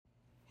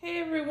Hey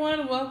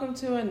everyone, welcome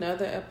to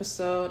another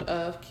episode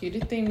of Cue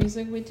to Theme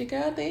Music with your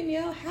girl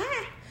Danielle.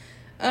 Hi!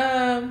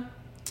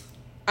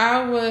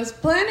 I was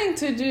planning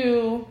to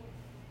do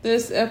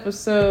this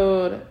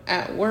episode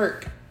at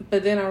work,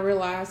 but then I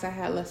realized I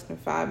had less than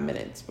 5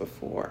 minutes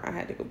before I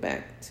had to go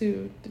back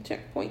to the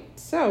checkpoint.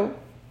 So,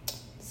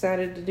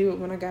 decided to do it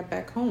when I got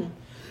back home.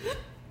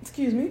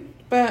 Excuse me.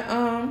 But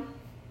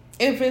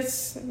if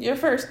it's your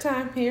first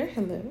time here,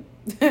 hello.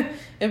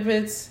 If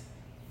it's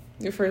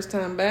your first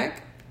time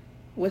back,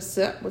 what's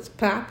up? What's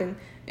popping?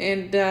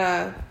 And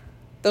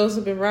those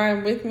who've been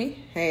riding with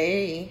me,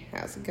 hey,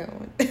 how's it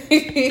going?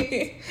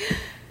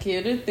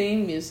 Cue to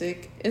Theme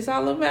Music. It's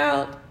all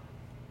about,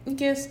 you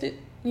guessed it,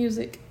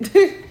 music.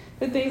 The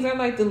things I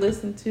like to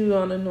listen to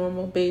on a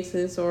normal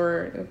basis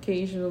or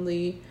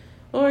occasionally,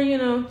 or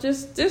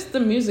just the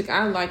music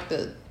I like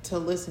to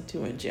listen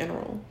to in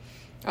general.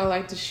 I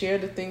like to share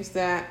the things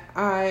that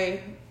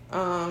I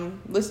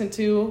listen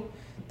to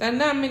that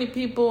not many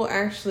people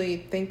actually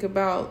think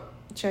about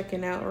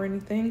checking out or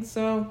anything.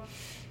 So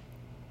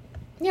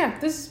yeah,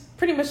 this is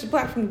pretty much the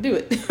platform to do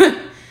it.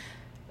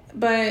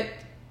 But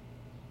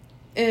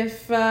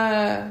if like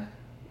I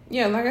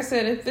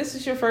said, if this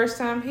is your first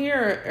time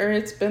here or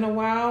it's been a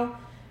while,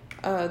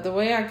 the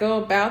way I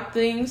go about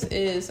things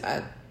is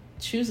I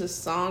choose a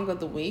song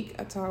of the week.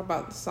 I talk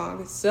about the song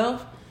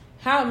itself,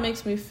 how it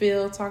makes me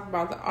feel, talk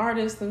about the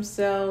artists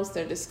themselves,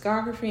 their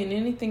discography, and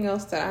anything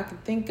else that I can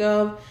think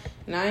of.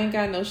 And I ain't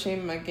got no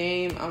shame in my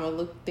game. I'm gonna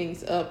look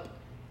things up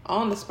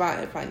on the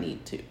spot if I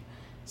need to.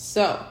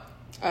 So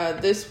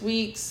this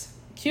week's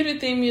Cue to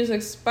Theme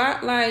Music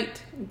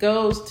Spotlight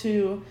goes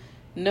to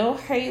No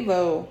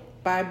Halo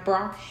by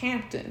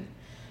Brockhampton.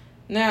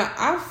 Now,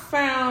 I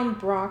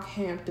found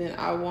Brockhampton,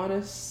 I want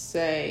to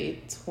say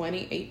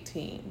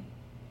 2018,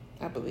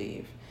 I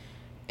believe.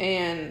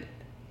 And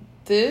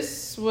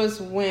this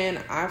was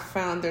when I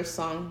found their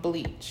song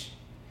Bleach.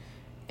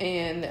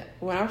 And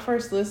when I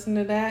first listened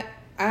to that,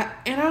 I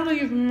don't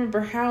even remember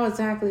how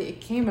exactly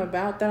it came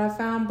about that I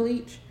found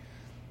Bleach,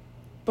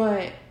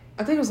 but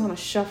I think it was on a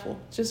shuffle,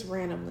 just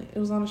randomly. It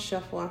was on a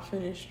shuffle I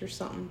finished or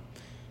something.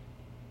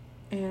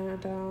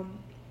 And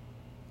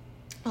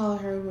all I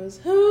heard was,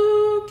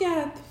 who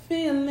got the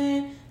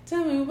feeling?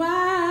 Tell me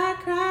why I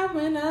cry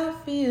when I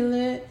feel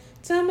it.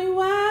 Tell me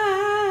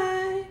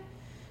why.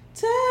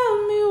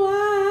 Tell me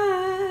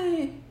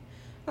why.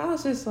 I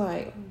was just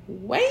like,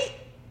 wait,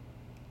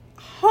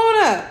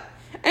 hold up.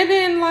 And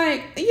then,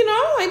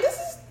 this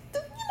is,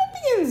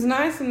 being's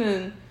nice, and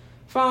then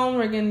phone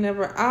ringing,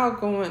 never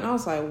outgoing. I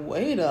was like,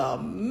 wait a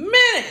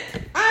minute.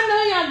 I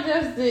know y'all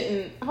just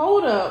didn't.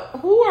 Hold up.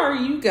 Who are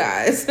you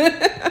guys?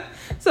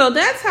 So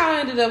that's how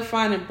I ended up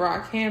finding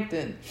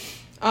Brockhampton.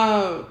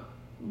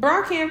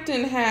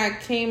 Brockhampton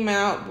had came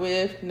out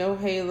with No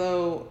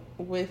Halo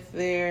with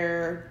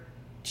their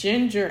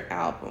Ginger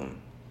album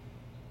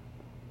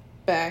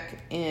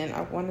back in,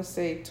 I want to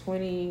say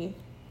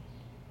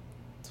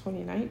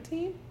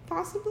 2019,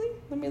 possibly.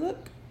 Let me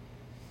look.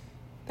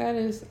 That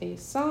is a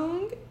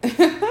song.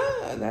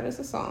 That is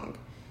a song.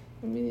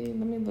 Let me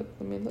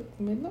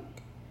look.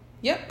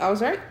 Yep, I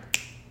was right.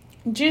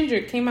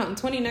 Ginger came out in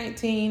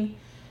 2019.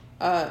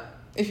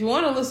 If you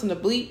want to listen to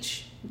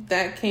Bleach,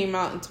 that came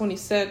out in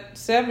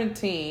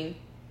 2017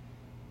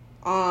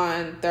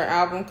 on their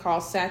album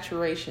called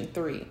Saturation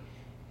 3.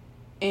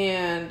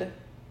 And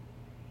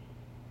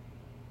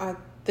I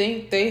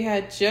think they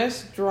had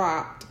just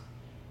dropped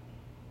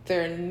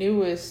their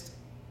newest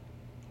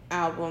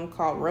album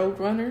called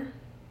Roadrunner,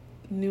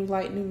 New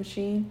Light, New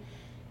Machine.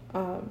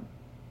 I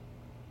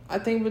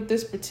think with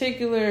this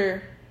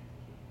particular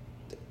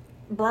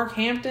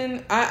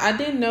Brockhampton, I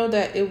didn't know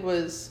that it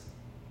was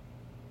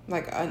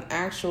like an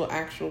actual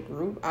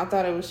group. I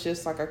thought it was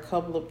just like a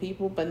couple of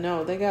people, but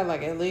no, they got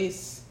like at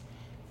least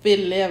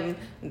 11.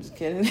 I'm just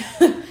kidding.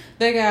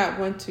 They got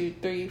 1, 2,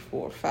 3,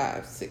 4,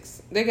 5,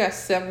 6. They got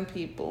 7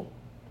 people.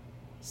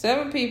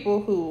 7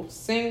 people who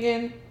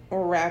singing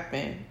or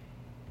rapping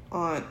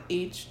on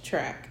each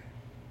track.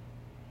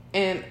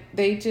 And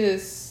they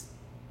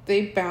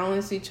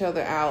balance each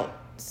other out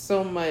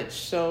so much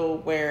so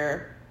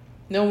where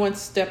no one's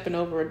stepping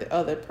over the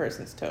other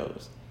person's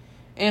toes.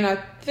 And I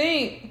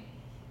think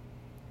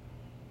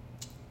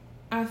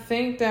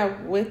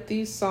that with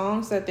these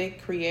songs that they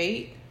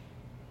create,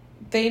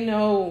 they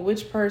know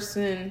which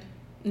person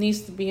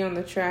needs to be on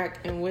the track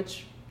and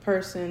which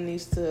person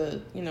needs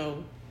to,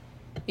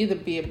 either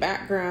be a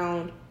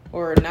background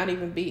or not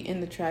even be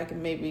in the track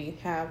and maybe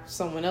have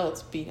someone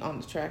else be on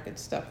the track and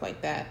stuff like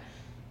that.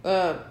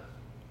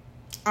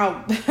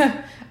 I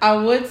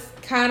would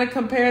kind of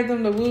compare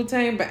them to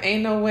Wu-Tang, but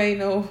ain't no way,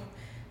 no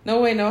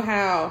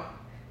how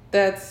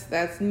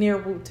that's near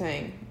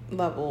Wu-Tang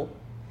level.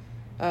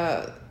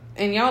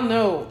 And y'all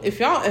know, if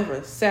y'all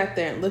ever sat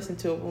there and listened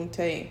to a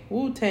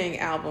Wu-Tang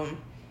album,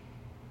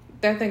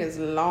 that thing is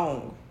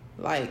long,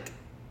 like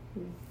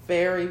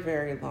very,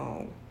 very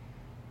long.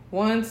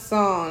 One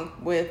song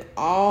with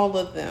all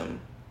of them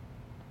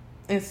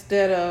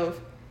instead of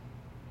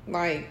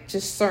like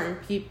just certain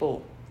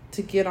people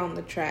to get on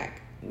the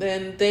track.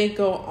 then they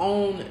go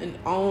on,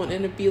 and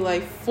it'd be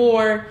like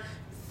 4,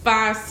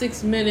 5,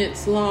 6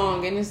 minutes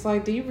long, and it's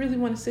like, do you really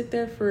want to sit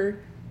there for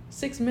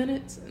 6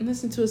 minutes and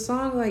listen to a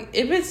song? Like,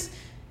 if it's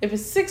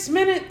 6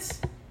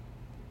 minutes,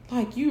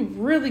 like, you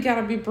really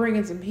gotta be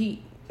bringing some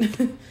heat,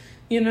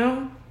 you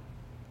know.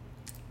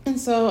 And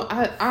so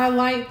I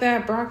like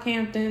that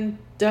Brockhampton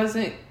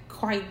doesn't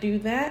quite do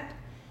that,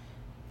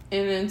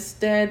 and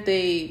instead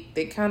they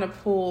kind of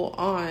pull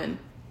on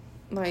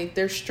like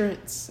their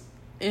strengths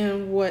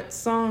and what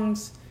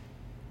songs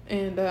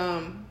and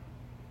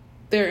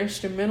their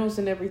instrumentals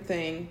and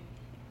everything,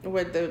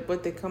 what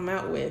they come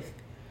out with.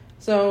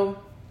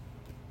 So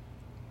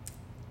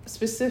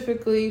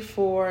specifically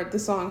for the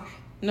song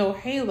No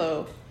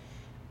Halo,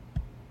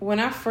 when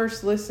I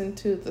first listened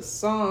to the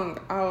song,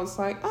 I was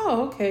like,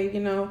 oh, okay, you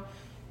know,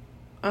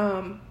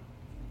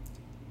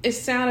 it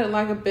sounded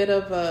like a bit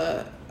of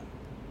a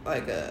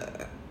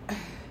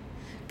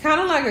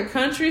kind of like a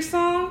country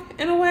song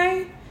in a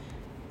way.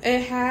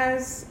 It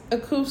has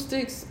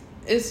acoustics.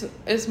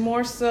 It's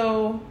more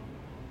so,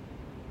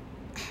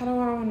 how do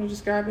I want to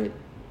describe it?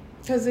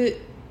 Because it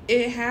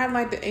had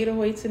like the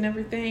 808s and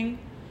everything,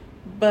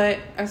 but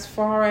as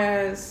far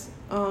as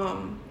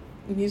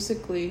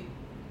musically,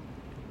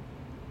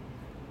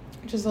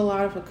 just a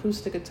lot of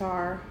acoustic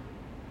guitar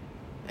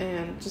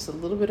and just a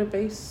little bit of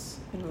bass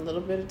and a little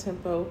bit of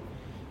tempo.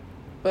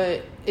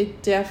 But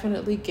it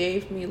definitely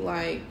gave me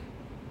like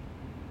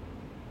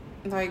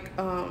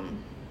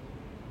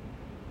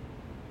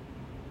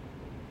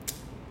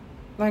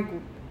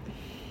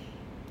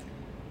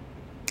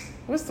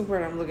what's the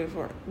word I'm looking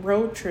for?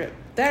 Road trip.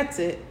 That's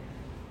it.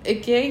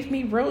 It gave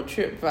me road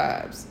trip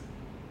vibes.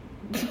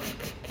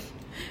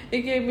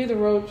 It gave me the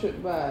road trip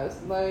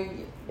vibes. Like,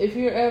 if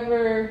you're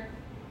ever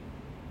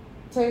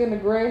taking a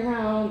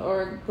Greyhound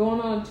or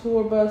going on a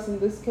tour bus in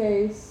this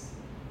case,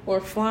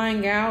 or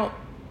flying out,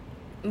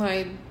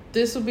 like,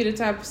 this would be the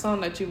type of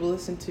song that you will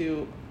listen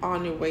to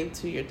on your way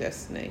to your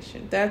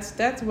destination.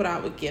 That's what I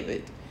would give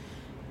it.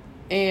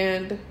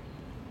 And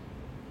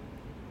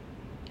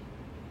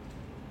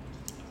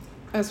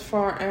as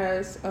far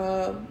as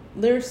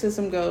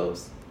lyricism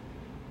goes,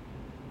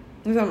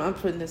 I'm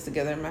putting this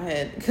together in my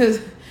head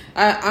because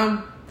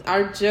I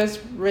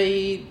just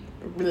read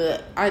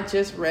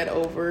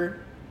over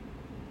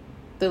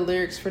the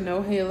lyrics for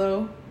No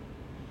Halo,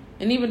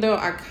 and even though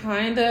I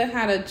kind of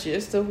had a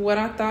gist of what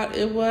I thought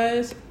it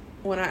was,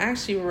 when I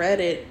actually read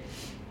it,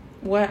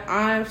 what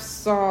I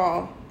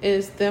saw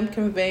is them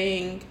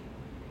conveying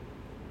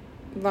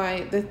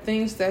like the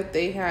things that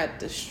they had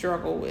to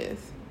struggle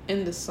with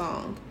in the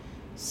song.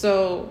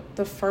 So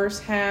the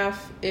first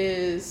half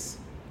is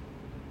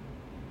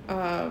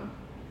I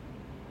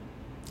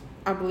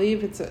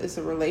believe it's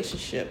a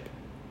relationship.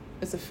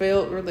 It's a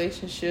failed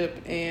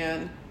relationship,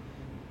 and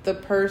the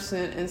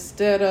person,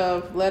 instead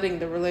of letting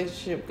the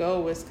relationship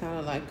go, is kind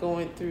of like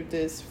going through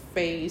this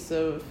phase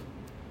of,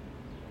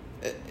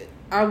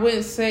 I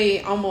wouldn't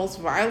say almost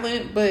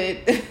violent, but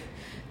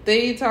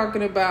they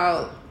talking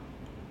about,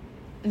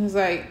 it's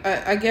like,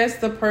 I guess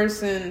the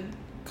person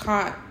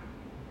caught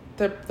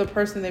the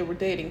person they were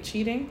dating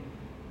cheating.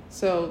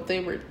 So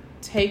they were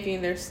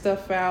taking their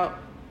stuff out.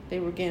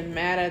 They were getting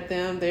mad at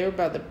them. They were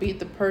about to beat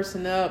the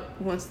person up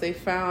once they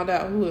found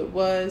out who it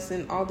was,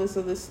 and all this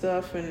other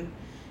stuff. And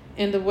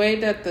the way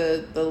that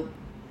the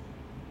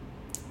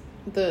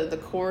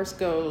chorus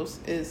goes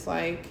is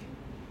like,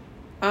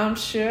 I'm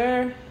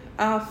sure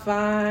I'll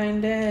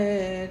find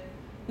it.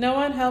 No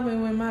one help me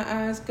when my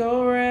eyes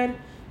go red.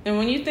 And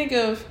when you think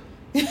of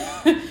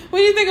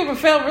a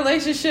failed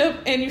relationship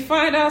and you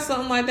find out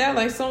something like that,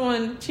 like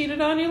someone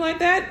cheated on you like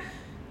that,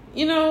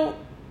 you know,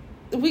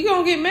 we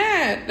gonna get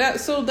mad.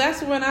 So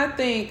that's when I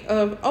think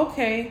of,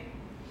 okay,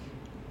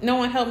 no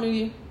one help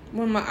me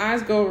when my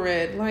eyes go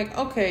red. Like,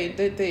 okay,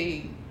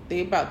 they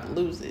about to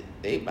lose it.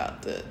 They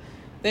about to.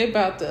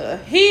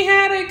 He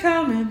had it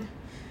coming.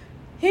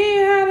 He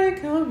had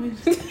it coming.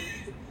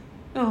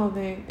 Oh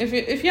man!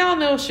 If y'all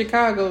know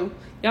Chicago,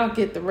 y'all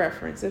get the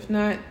reference. If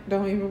not,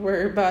 don't even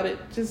worry about it.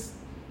 Just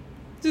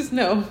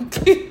know,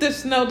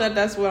 just know that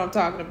that's what I'm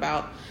talking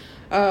about.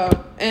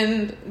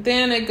 And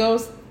then it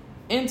goes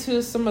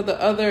into some of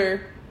the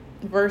other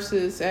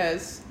verses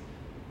as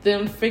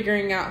them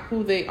figuring out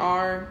who they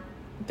are,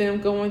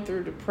 them going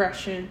through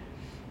depression,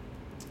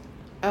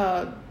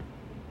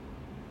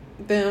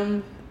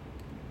 them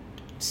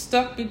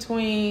stuck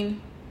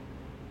between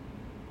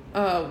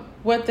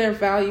what their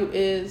value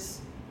is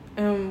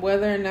and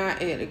whether or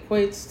not it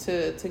equates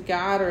to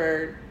God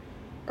or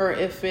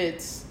if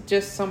it's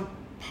just some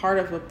part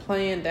of a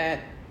plan that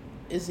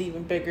is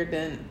even bigger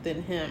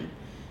than him.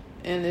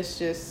 And it's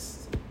just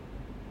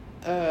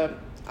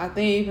I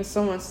think even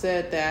someone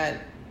said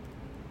that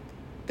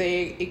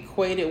they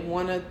equated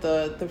one of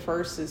the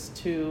verses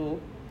to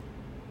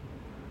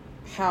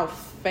how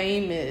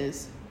fame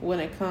is when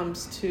it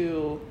comes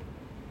to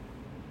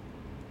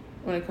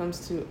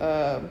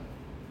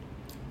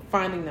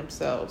finding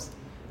themselves.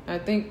 I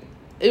think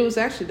it was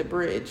actually the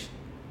bridge.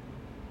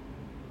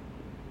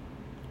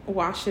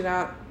 Wash it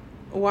out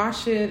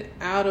wash it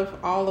out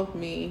of all of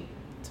me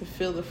to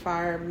feel the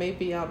fire.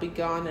 Maybe I'll be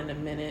gone in a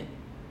minute.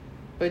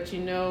 But you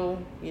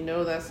know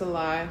that's a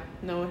lie.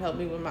 No one helped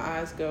me when my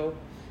eyes go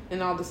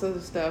and all this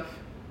other stuff.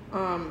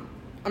 I'm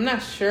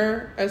not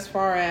sure as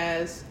far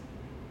as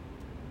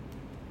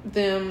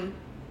them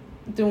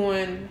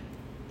doing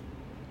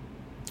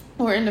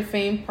or in the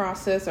fame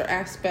process or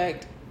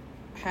aspect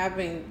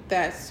having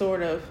that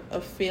sort of a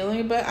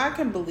feeling, but I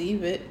can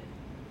believe it.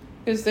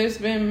 Because there's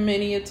been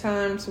many a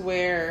times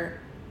where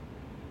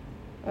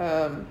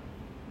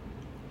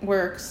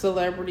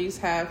celebrities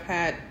have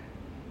had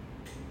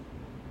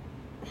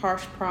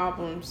harsh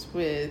problems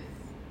with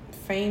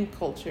fame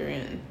culture,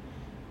 and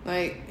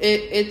like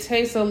it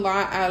takes a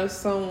lot out of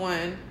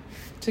someone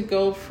to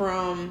go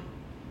from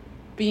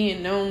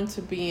being known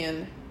to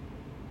being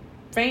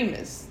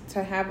famous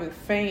to having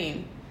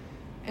fame,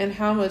 and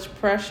how much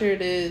pressure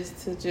it is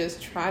to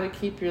just try to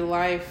keep your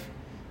life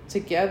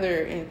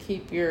together and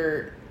keep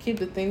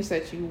the things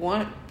that you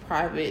want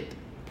private,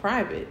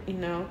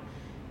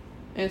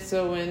 And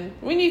so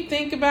when you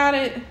think about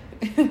it,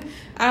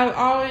 I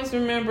always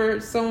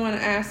remember someone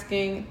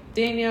asking,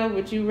 Danielle,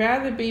 would you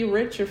rather be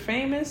rich or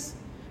famous?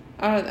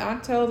 I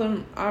tell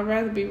them I'd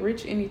rather be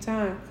rich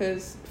anytime,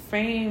 because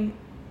fame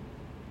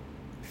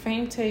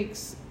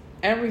takes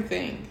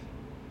everything.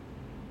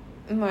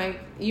 And like,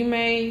 you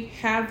may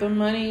have the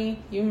money,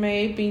 you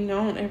may be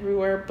known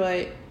everywhere,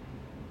 but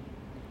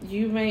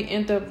you may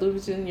end up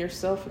losing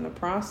yourself in the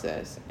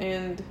process.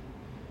 And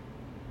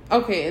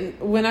okay, and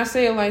when I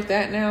say it like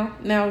that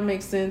now it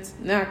makes sense.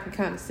 Now I can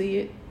kind of see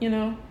it,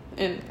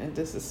 And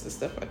this is the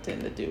stuff I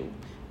tend to do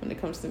when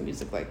it comes to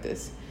music like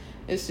this.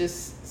 It's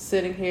just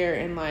sitting here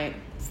and like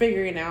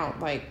figuring out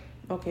like,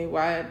 okay,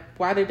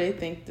 why did they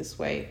think this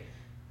way?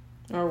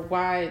 Or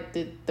why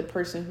did the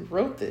person who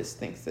wrote this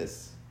think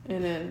this?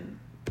 And then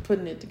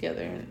putting it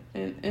together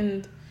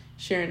and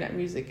sharing that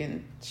music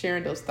and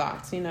sharing those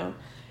thoughts,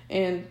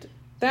 And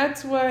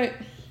that's what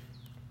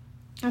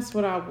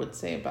I would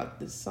say about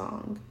this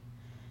song.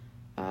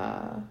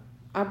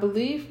 I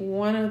believe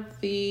one of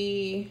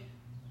the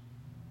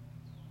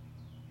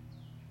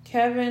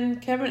Kevin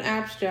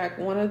Abstract,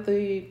 one of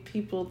the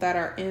people that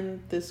are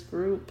in this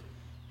group,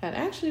 had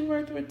actually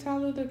worked with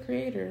Tyler the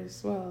Creator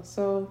as well.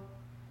 So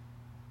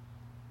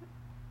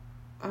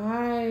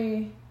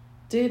I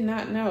did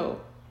not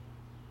know.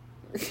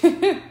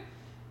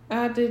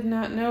 I did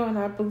not know, and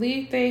I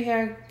believe they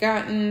had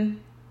gotten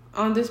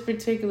on this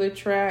particular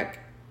track.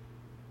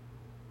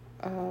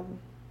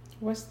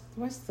 What's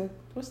the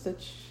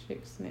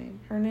chick's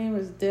name? Her name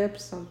is Deb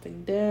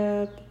something.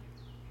 Deb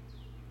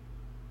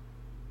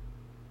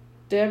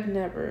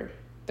Never.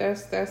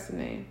 That's the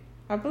name.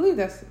 I believe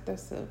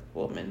that's a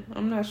woman.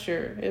 I'm not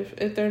sure.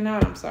 If they're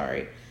not, I'm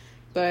sorry,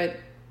 but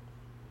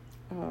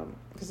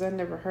because I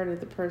never heard of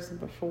the person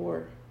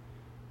before.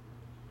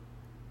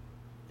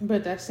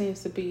 But that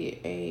seems to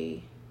be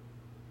a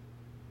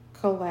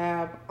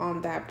collab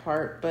on that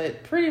part.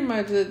 But pretty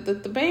much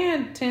the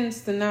band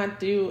tends to not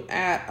do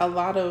a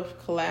lot of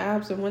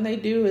collabs, and when they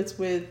do, it's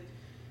with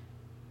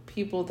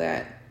people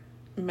that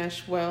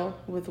mesh well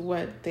with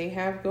what they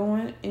have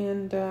going,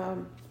 and that's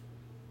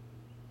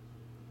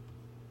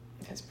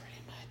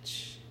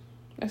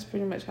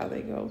pretty much how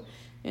they go,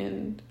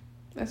 and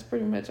that's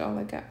pretty much all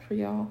I got for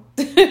y'all.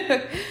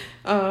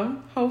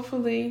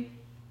 Hopefully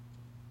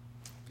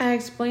I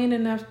explained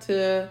enough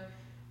to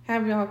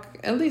have y'all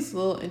at least a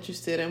little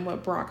interested in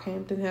what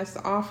Brockhampton has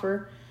to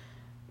offer.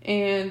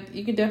 And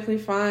you can definitely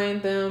find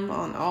them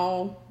on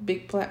all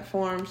big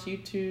platforms: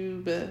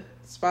 YouTube,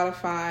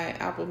 Spotify,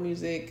 Apple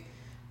Music,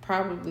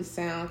 probably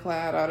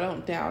SoundCloud. I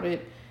don't doubt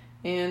it.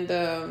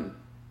 And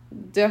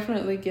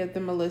definitely give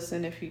them a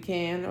listen if you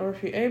can, or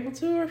if you're able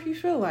to, or if you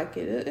feel like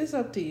it. It's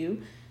up to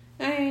you.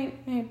 I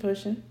ain't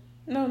pushing.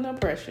 No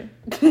pressure.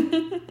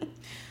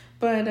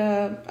 But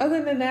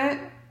other than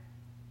that,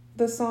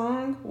 the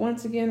song,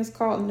 once again, is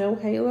called No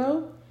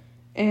Halo.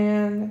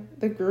 And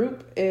the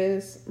group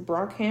is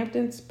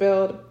Brockhampton,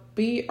 spelled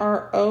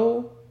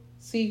Brockhamton.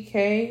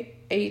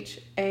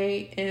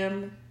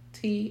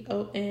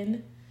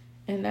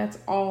 And that's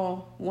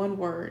all one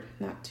word,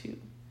 not two.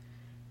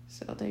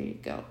 So there you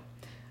go.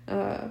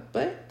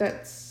 But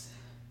that's,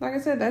 like I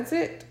said, that's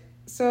it.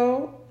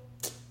 So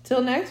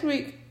till next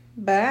week.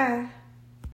 Bye.